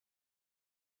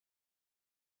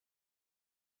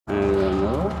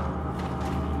Another?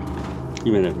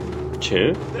 You mean a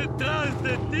two?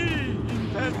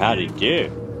 How did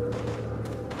you?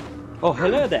 Oh,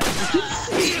 hello there.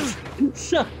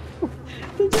 So,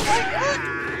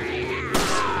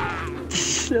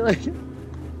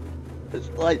 it's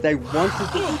like they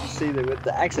wanted to see them with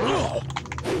the accent. I'm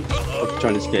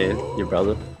trying to scare your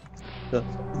brother.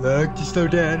 Look, just slow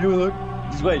down. Look,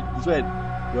 just wait, just wait.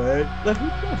 Wait.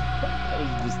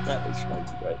 That was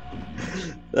crazy, right?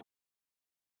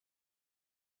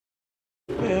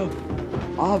 Well,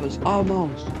 I was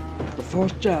almost the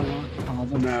first general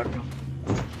of America.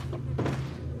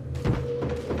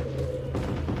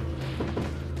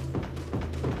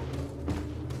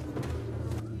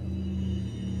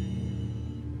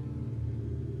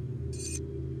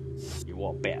 You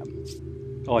want bam?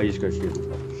 Oh, you just go shoot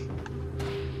him.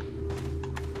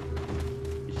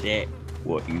 Is that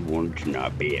what you wanted to know,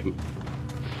 bam?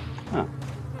 Huh.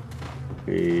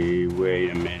 Hey,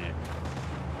 wait a minute.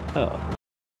 Oh.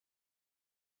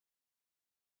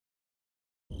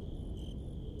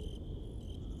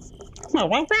 No,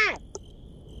 what's that?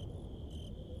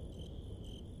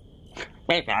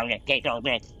 Wait, I'm gonna take all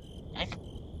this.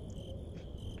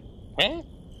 Huh?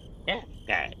 Yeah,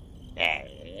 good.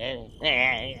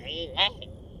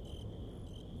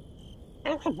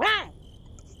 All right.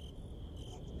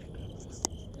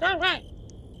 All right.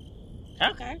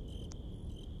 Okay.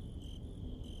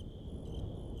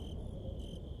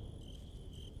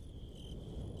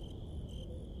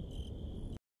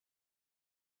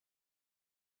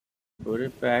 Put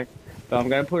it back. But I'm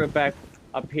gonna put it back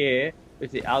up here with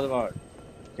the other one.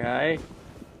 Okay?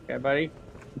 Okay, buddy?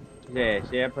 Yeah,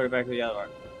 see, I put it back with the other one.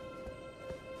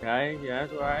 Okay, yeah,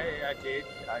 that's right. I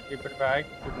did put it back.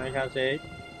 Now you can't see.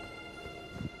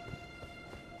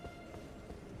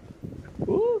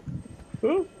 Ooh.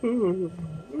 Ooh. Ooh.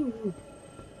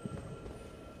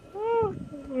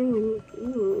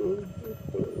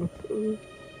 Ooh.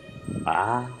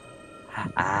 Ah.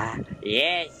 Ah.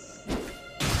 Yes.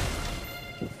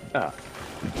 Ah.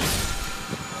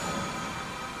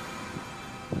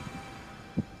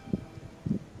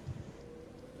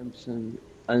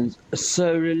 And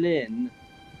Cerulean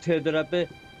tilled up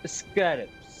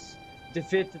scarabs,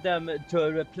 defeated them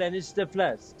to replenish the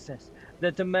flasks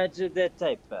that match their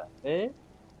type, eh?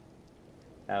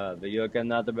 However, you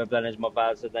cannot replenish more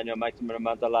faster than your maximum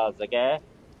amount of lives, okay?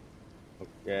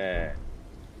 Okay.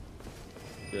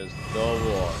 Just go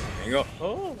warning.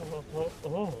 Oh.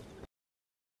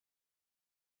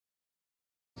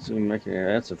 So making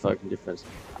that's a fucking difference.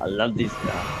 I love these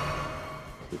guys.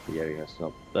 Keep forgetting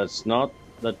that's not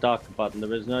the dock button.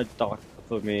 There is no dock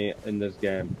for me in this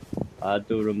game. I had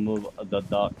to remove the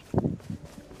dock. Could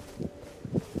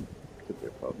be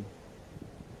a problem.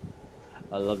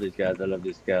 I love these guys. I love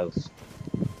these girls.